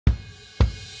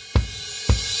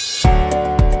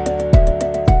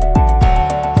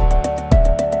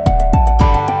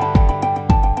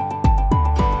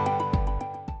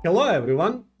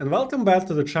everyone, and welcome back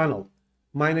to the channel.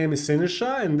 My name is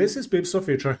Sinisha and this is PeepSo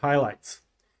Feature Highlights.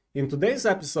 In today's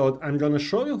episode, I'm gonna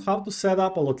show you how to set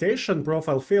up a location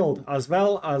profile field as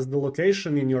well as the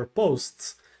location in your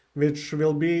posts, which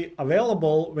will be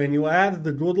available when you add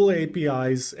the Google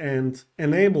APIs and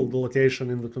enable the location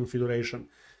in the configuration.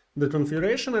 The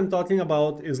configuration I'm talking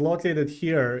about is located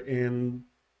here in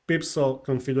PeepSo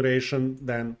configuration,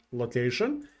 then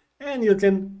location. And you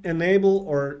can enable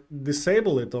or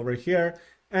disable it over here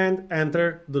and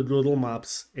enter the Google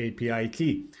Maps API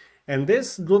key. And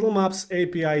this Google Maps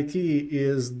API key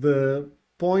is the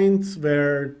point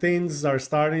where things are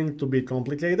starting to be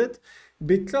complicated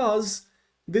because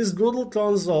this Google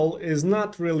console is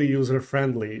not really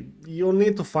user-friendly. You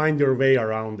need to find your way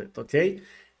around it, okay?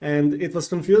 And it was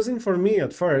confusing for me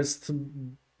at first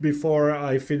before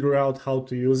I figure out how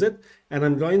to use it, and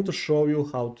I'm going to show you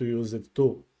how to use it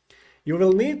too. You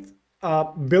will need a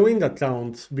billing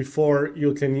account before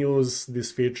you can use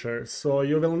this feature. So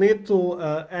you will need to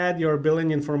add your billing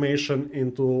information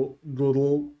into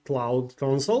Google Cloud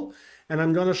Console. And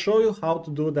I'm going to show you how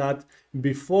to do that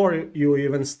before you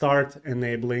even start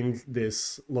enabling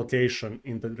this location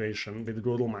integration with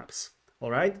Google Maps. All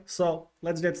right, so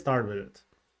let's get started with it.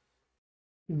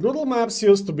 Google Maps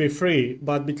used to be free,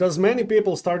 but because many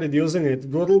people started using it,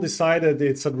 Google decided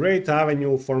it's a great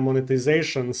avenue for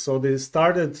monetization, so they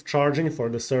started charging for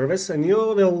the service, and you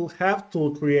will have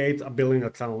to create a billing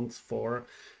account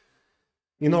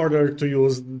in order to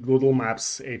use Google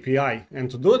Maps API.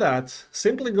 And to do that,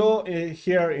 simply go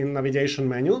here in navigation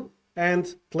menu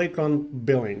and click on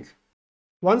billing.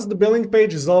 Once the billing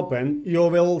page is open, you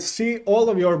will see all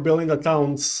of your billing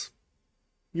accounts.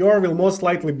 Yours will most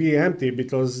likely be empty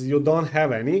because you don't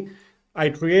have any. I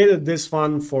created this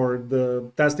one for the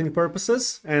testing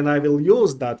purposes and I will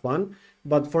use that one.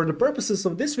 But for the purposes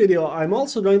of this video, I'm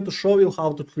also going to show you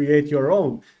how to create your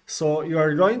own. So you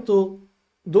are going to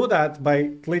do that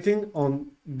by clicking on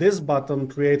this button,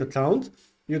 Create Account.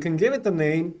 You can give it a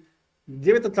name,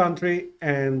 give it a country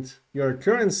and your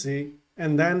currency,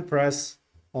 and then press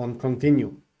on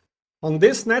Continue. On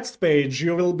this next page,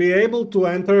 you will be able to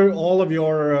enter all of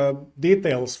your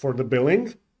details for the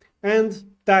billing and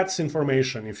tax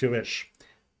information if you wish.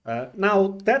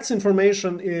 Now, tax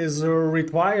information is a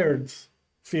required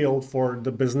field for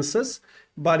the businesses,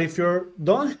 but if you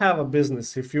don't have a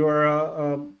business, if you're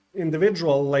an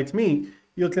individual like me,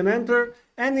 you can enter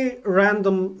any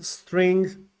random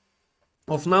string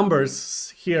of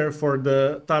numbers here for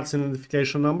the tax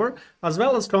identification number, as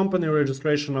well as company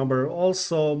registration number,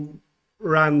 also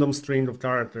random string of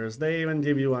characters. They even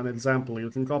give you an example.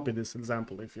 You can copy this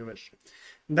example if you wish.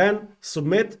 Then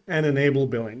submit and enable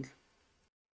billing.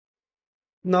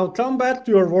 Now come back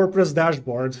to your WordPress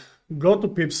dashboard. Go to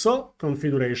PeepSo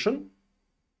configuration,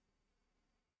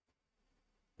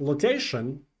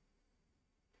 location,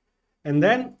 and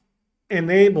then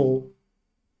enable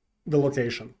the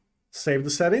location. Save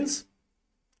the settings,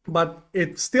 but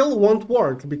it still won't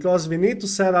work because we need to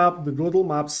set up the Google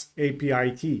Maps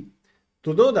API key.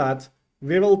 To do that,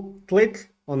 we will click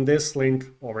on this link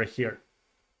over here,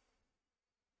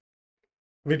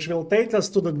 which will take us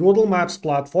to the Google Maps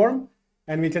platform,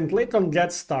 and we can click on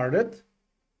Get Started.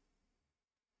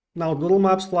 Now, Google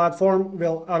Maps platform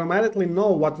will automatically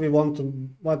know what we want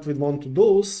to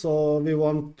do, so we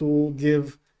want to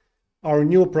give our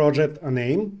new project a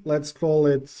name. Let's call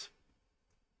it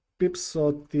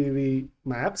PeepSo TV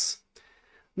Maps.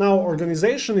 Now,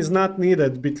 organization is not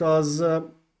needed because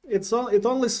it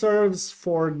only serves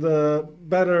for the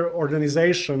better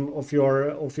organization of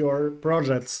your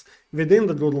projects within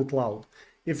the Google Cloud.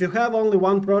 If you have only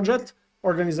one project,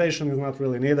 organization is not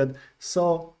really needed.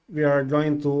 So we are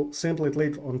going to simply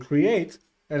click on Create,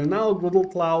 and now Google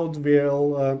Cloud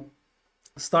will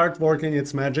start working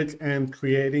its magic and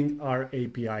creating our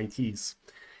API keys.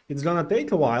 It's gonna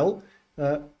take a while.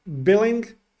 Billing,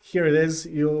 here it is.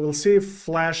 You will see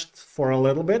flashed for a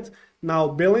little bit. Now,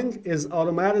 billing is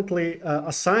automatically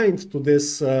assigned to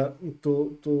this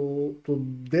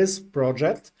this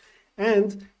project,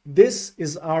 and this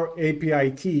is our API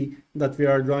key that we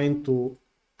are going to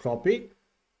copy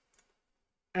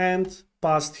and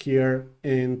paste here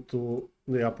into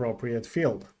the appropriate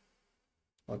field.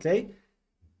 Okay?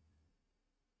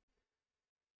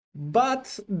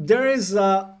 But there is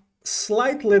a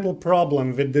slight little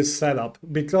problem with this setup,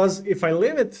 because if I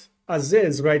leave it as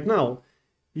is right now,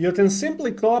 you can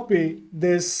simply copy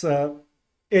this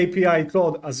API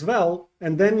code as well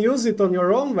and then use it on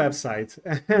your own website.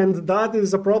 And that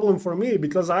is a problem for me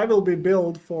because I will be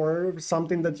billed for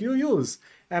something that you use,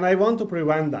 and I want to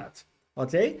prevent that.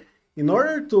 Okay? in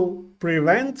order to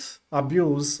prevent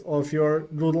abuse of your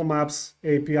Google Maps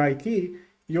API key,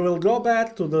 you will go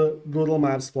back to the Google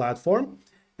Maps platform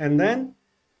and then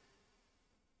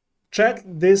check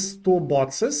these two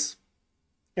boxes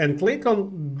and click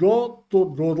on Go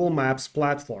to Google Maps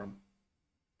platform.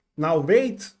 Now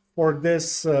wait for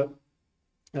this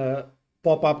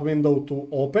pop-up window to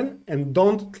open and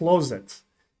don't close it.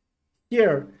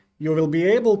 Here, you will be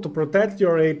able to protect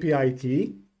your API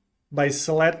key by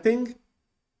selecting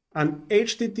an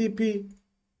HTTP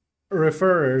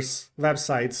referrers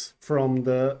websites from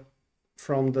the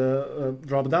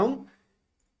dropdown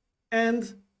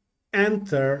and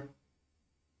enter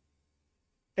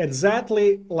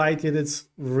exactly like it is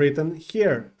written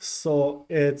here. So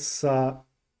it's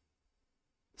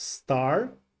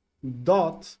star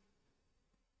dot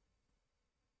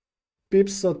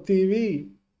PeepSo TV,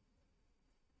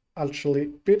 actually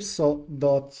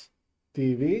PeepSo.tv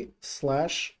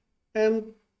 /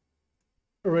 and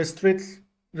restrict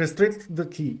the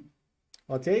key.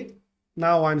 Okay,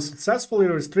 now I'm successfully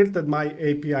restricted my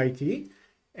API key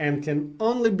and can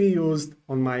only be used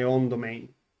on my own domain.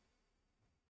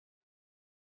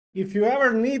 If you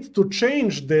ever need to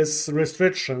change these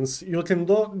restrictions, you can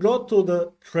go to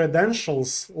the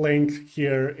credentials link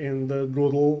here in the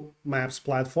Google Maps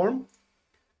platform.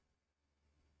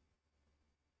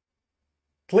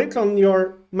 Click on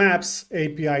your Maps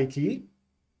API key,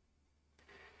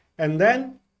 and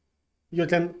then you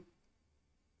can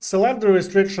select the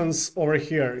restrictions over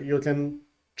here. You can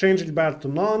change it back to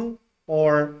none,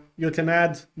 or you can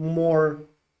add more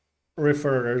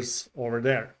referrers over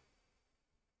there.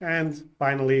 And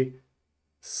finally,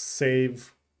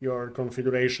 save your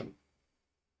configuration.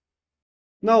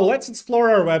 Now let's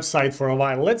explore our website for a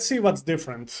while. Let's see what's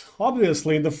different.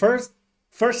 Obviously, the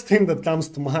first thing that comes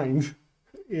to mind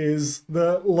is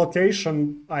the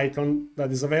location icon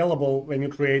that is available when you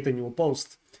create a new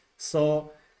post.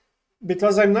 So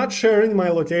because I'm not sharing my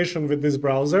location with this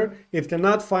browser, it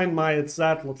cannot find my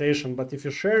exact location. But if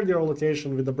you share your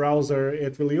location with the browser,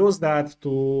 it will use that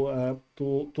to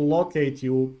locate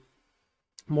you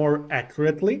more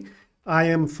accurately. I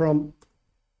am from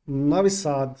Novi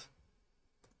Sad,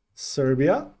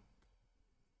 Serbia.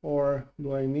 Or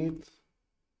do I need?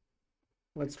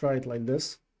 Let's try it like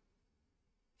this.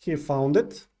 He found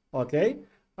it. Okay.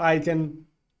 I can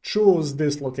choose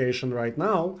this location right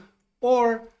now,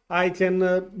 or I can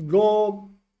go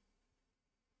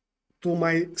to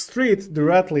my street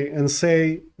directly and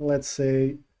say, let's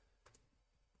say,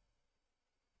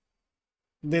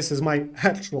 this is my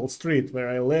actual street where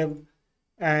I live,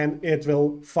 and it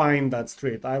will find that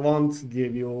street. I won't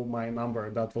give you my number.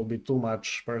 That will be too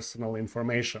much personal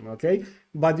information, okay?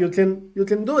 But you can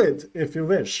do it if you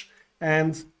wish.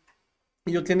 And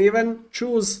you can even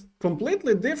choose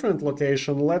completely different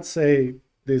location. Let's say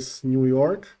this New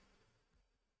York.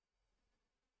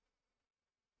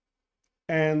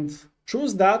 And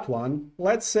choose that one.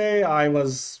 Let's say I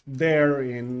was there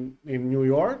in New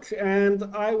York and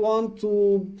I want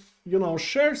to,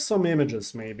 share some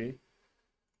images maybe.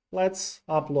 Let's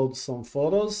upload some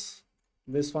photos.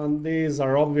 These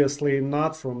are obviously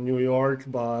not from New York,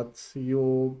 but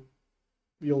you'll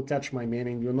catch my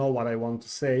meaning. You know what I want to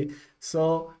say.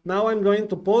 So now I'm going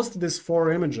to post these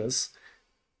 4 images.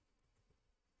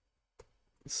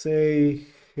 Say,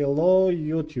 hello,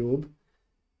 YouTube.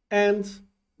 And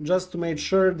just to make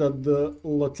sure that the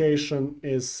location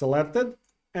is selected,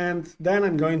 and then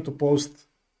I'm going to post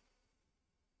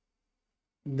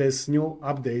this new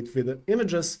update with the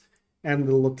images and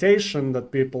the location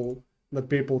that people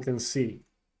can see.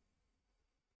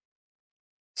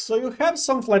 So you have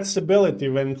some flexibility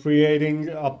when creating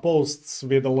posts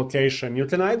with a location. You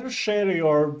can either share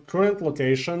your current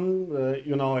location,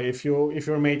 if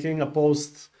you're making a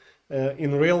post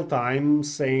in real time,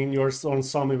 saying you're on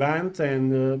some event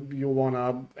and you want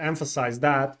to emphasize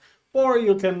that, or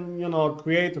you can,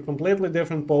 create a completely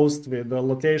different post with the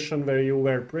location where you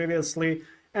were previously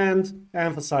and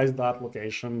emphasize that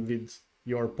location with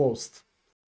your post.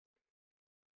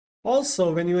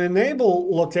 Also, when you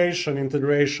enable location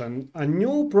integration, a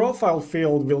new profile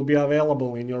field will be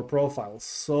available in your profiles.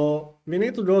 So we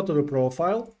need to go to the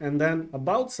profile and then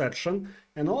about section,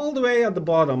 and all the way at the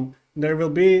bottom, there will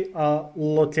be a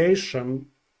location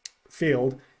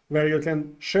field where you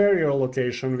can share your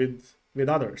location with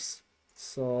others.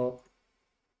 So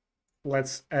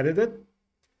let's edit it.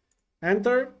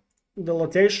 Enter the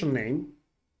location name.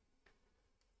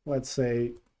 Let's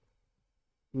say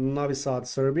Novi Sad,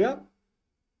 Serbia.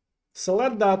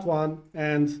 Select that one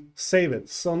and save it.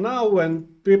 So now when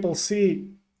people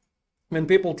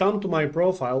come to my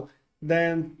profile,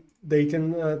 then they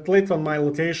can click on my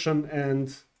location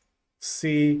and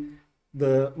see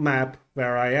the map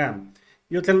where I am.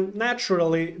 You can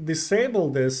naturally disable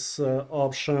this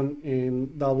option in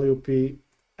WP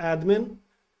admin.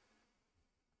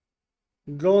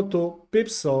 Go to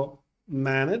PeepSo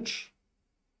Manage,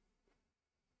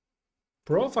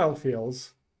 Profile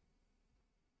Fields,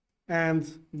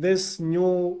 and this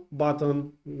new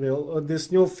button will,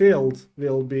 this new field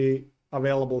will be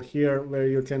available here, where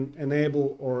you can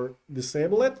enable or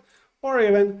disable it, or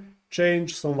even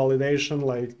change some validation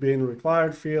like being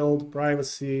required field,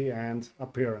 privacy, and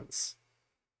appearance.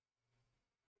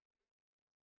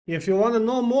 If you want to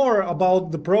know more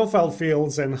about the profile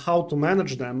fields and how to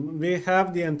manage them, we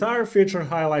have the entire feature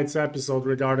highlights episode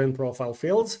regarding profile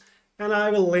fields, and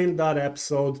I will link that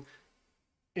episode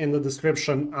in the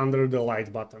description under the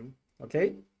like button,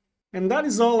 okay? And that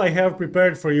is all I have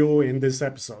prepared for you in this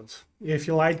episode. If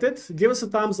you liked it, give us a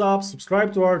thumbs up,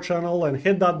 subscribe to our channel, and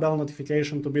hit that bell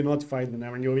notification to be notified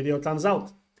whenever a new video comes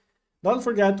out. Don't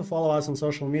forget to follow us on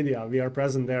social media, we are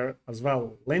present there as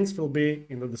well. Links will be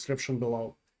in the description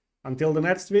below. Until the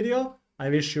next video, I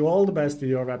wish you all the best with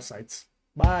your websites.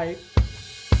 Bye!